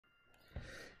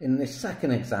In this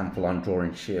second example on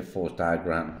drawing shear force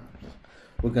diagram,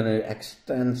 we're going to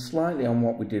extend slightly on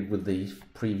what we did with the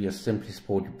previous simply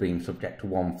supported beam subject to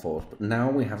one force, but now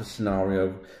we have a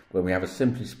scenario where we have a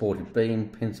simply supported beam,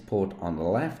 pin support on the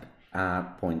left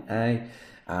at point A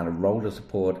and a roller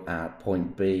support at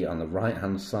point B on the right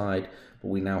hand side, but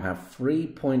we now have 3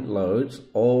 point loads,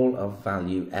 all of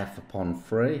value F upon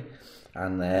 3,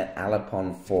 and they're L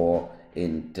upon 4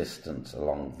 in distance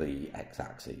along the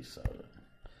x-axis. So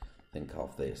think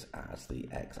of this as the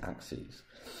x-axis.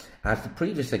 As the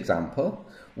previous example,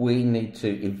 we need to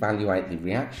evaluate the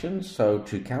reactions. So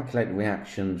to calculate the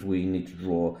reactions, we need to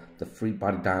draw the free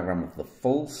body diagram of the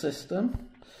full system.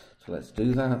 So let's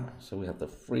do that. So we have the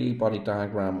free body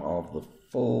diagram of the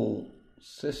full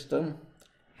system.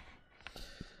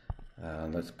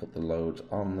 And let's put the loads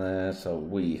on there. So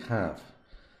we have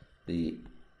the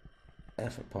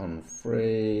F upon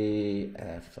 3,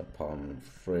 F upon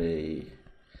 3,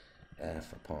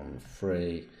 F upon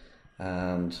 3,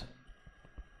 and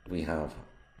we have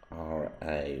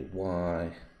RAY,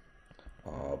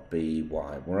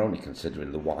 RBY. We're only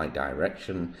considering the Y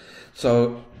direction.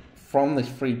 So from this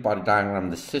free body diagram,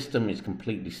 the system is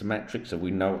completely symmetric, so we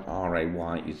know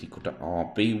RAY is equal to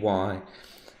RBY,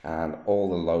 and all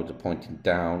the loads are pointing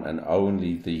down, and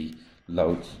only the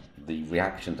loads, the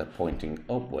reactions, are pointing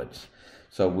upwards.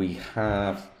 So we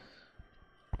have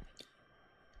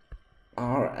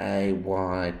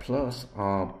RAY plus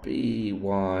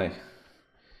RBY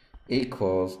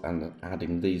equals, and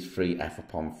adding these three F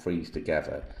upon 3's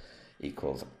together,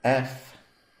 equals F.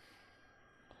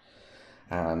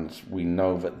 And we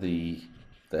know that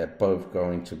they're both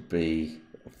going to be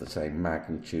of the same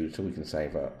magnitude, so we can say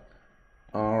that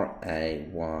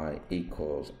RAY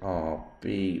equals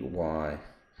RBY,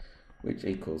 which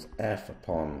equals F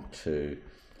upon 2,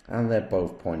 and they're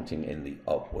both pointing in the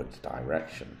upwards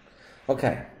direction.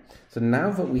 Okay, so now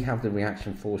that we have the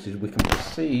reaction forces, we can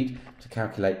proceed to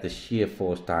calculate the shear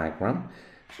force diagram.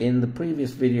 In the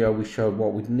previous video, we showed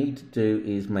what we'd need to do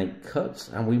is make cuts,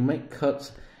 and we make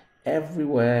cuts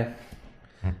everywhere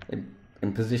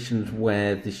in positions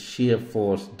where the shear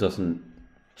force doesn't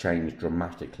change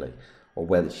dramatically, or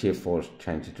where the shear force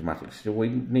changes dramatically. So we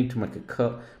need to make a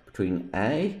cut between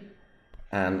A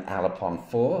and L upon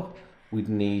 4. We'd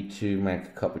need to make a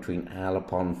cut between L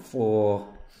upon 4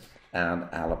 and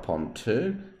L upon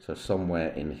 2, so somewhere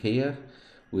in here.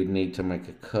 We'd need to make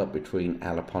a cut between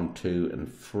L upon 2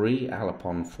 and 3 L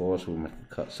upon 4, so we'll make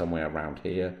a cut somewhere around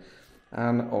here.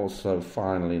 And also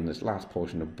finally, in this last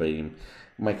portion of beam,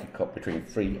 make a cut between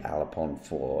 3 L upon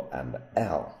 4 and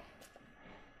L.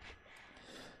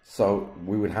 So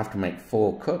we would have to make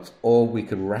 4 cuts, or we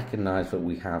could recognize that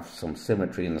we have some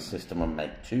symmetry in the system and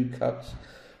make 2 cuts.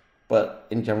 But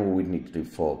in general, we'd need to do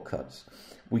 4 cuts.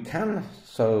 We can,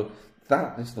 so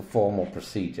that is the formal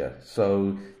procedure.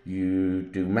 So you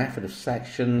do method of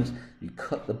sections, you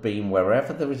cut the beam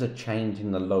wherever there is a change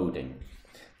in the loading.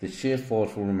 The shear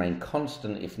force will remain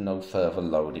constant if no further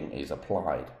loading is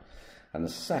applied. And the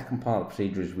second part of the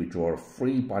procedure is we draw a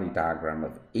free body diagram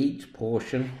of each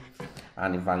portion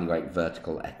and evaluate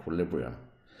vertical equilibrium.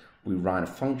 We write a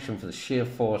function for the shear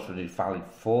force that is valid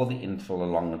for the interval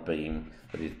along the beam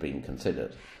that is being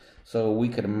considered. So we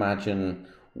could imagine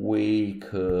we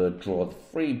could draw the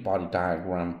free body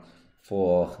diagram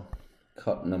for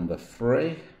cut number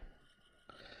 3,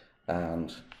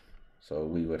 and so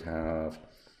we would have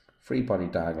free body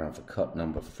diagram for cut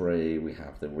number 3. We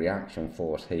have the reaction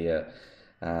force here,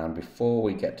 and before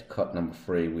we get to cut number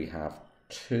 3, we have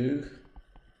 2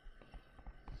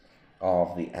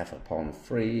 of the F upon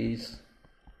 3's,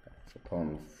 F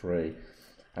upon 3,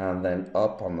 and then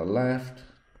up on the left,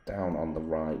 down on the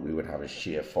right, we would have a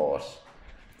shear force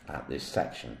at this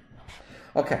section.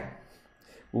 Okay,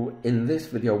 well, in this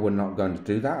video we're not going to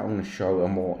do that. I'm going to show a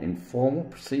more informal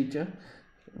procedure,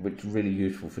 which is really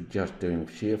useful for just doing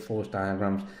shear force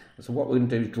diagrams. So what we're going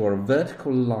to do is draw a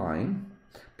vertical line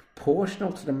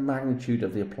proportional to the magnitude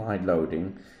of the applied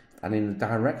loading and in the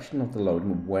direction of the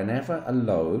loading whenever a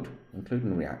load,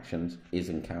 including reactions, is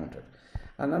encountered.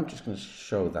 And I'm just going to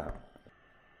show that.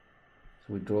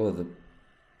 So we draw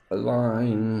a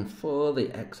line for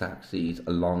the x-axis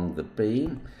along the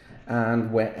beam,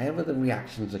 and wherever the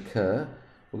reactions occur,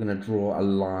 we're going to draw a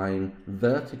line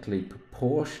vertically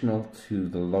proportional to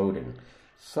the loading.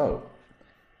 So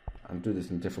I'll do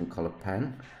this in different color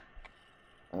pen.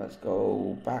 Let's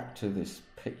go back to this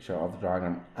picture of the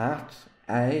diagram. At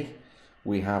A,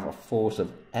 we have a force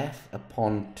of F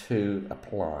upon 2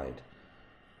 applied.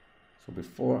 So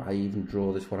before I even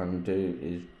draw this, what I'm going to do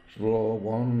is draw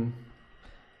one.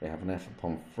 We have an F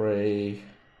upon 3,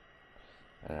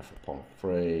 and F upon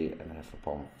 3, and F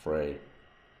upon 3.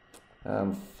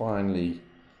 And finally,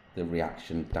 the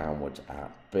reaction downwards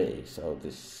at B. So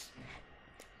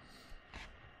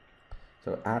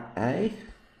at A,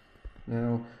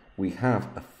 now we have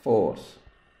a force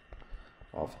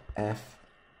of F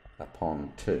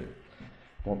upon 2.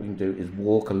 What we can do is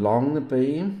walk along the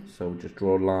beam, so we'll just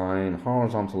draw a line,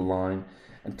 horizontal line,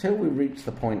 until we reach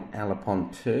the point L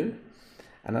upon 2.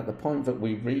 And at the point that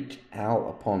we reach L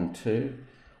upon 2,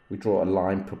 we draw a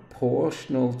line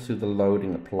proportional to the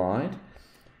loading applied.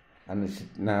 And this is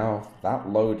now, that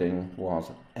loading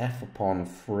was F upon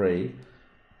 3.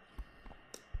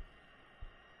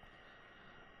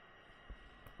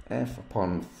 F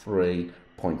upon 3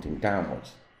 pointing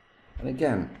downwards. And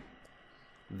again,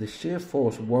 the shear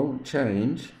force won't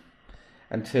change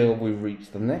until we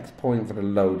reach the next point that a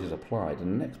load is applied.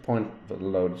 And the next point that the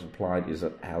load is applied is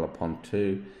at L upon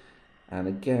 2. And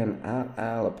again, at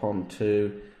L upon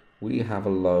 2, we have a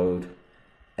load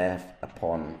F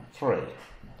upon 3.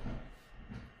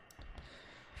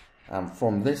 And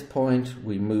from this point,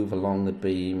 we move along the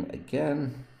beam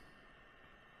again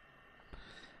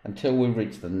until we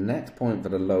reach the next point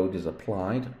that a load is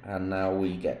applied. And now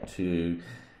we get to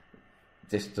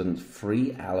distance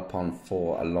 3L upon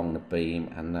 4 along the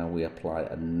beam, and now we apply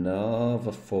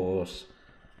another force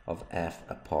of F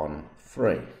upon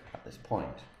 3 at this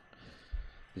point.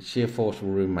 The shear force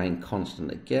will remain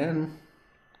constant again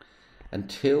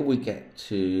until we get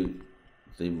to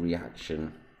the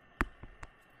reaction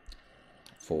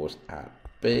force at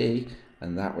B,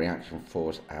 and that reaction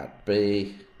force at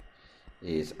B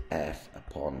is F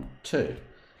upon 2.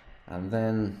 And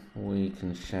then we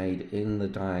can shade in the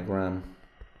diagram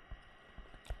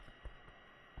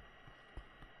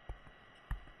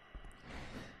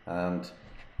and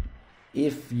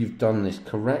if you've done this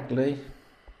correctly,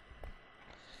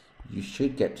 you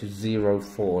should get to zero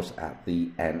force at the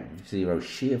end, zero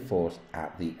shear force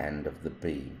at the end of the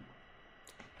beam.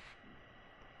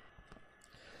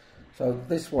 So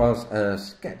this was a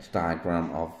sketch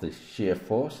diagram of the shear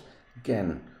force.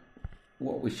 Again,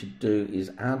 what we should do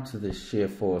is add to this shear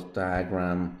force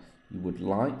diagram, you would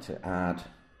like to add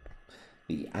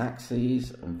the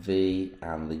axes and V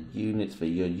and the units that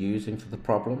you're using for the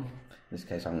problem. In this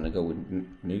case, I'm going to go with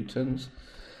newtons.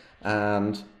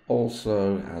 And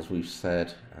also, as we've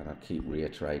said, and I keep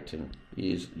reiterating,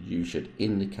 is you should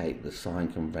indicate the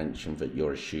sign convention that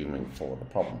you're assuming for the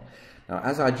problem. Now,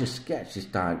 as I just sketched this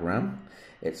diagram,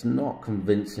 it's not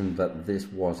convincing that this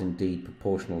was indeed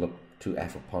proportional to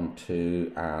F upon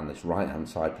 2 and this right hand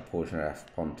side proportional to F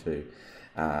upon 2,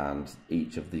 and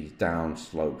each of these down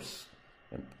slopes,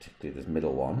 and particularly this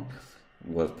middle one,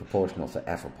 was proportional to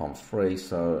F upon 3.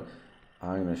 So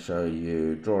I'm going to show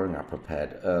you drawing I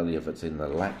prepared earlier that's in the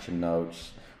lecture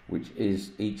notes, which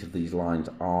is each of these lines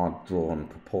are drawn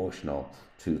proportional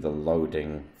to the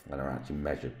loading and are actually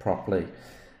measured properly.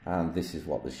 And this is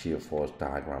what the shear force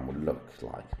diagram would look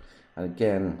like. And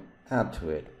again, add to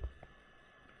it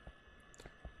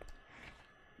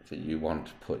that you want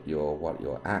to put what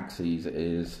your axis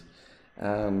is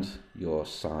and your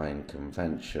sign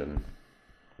convention.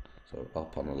 So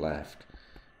up on the left,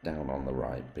 down on the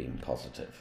right being positive.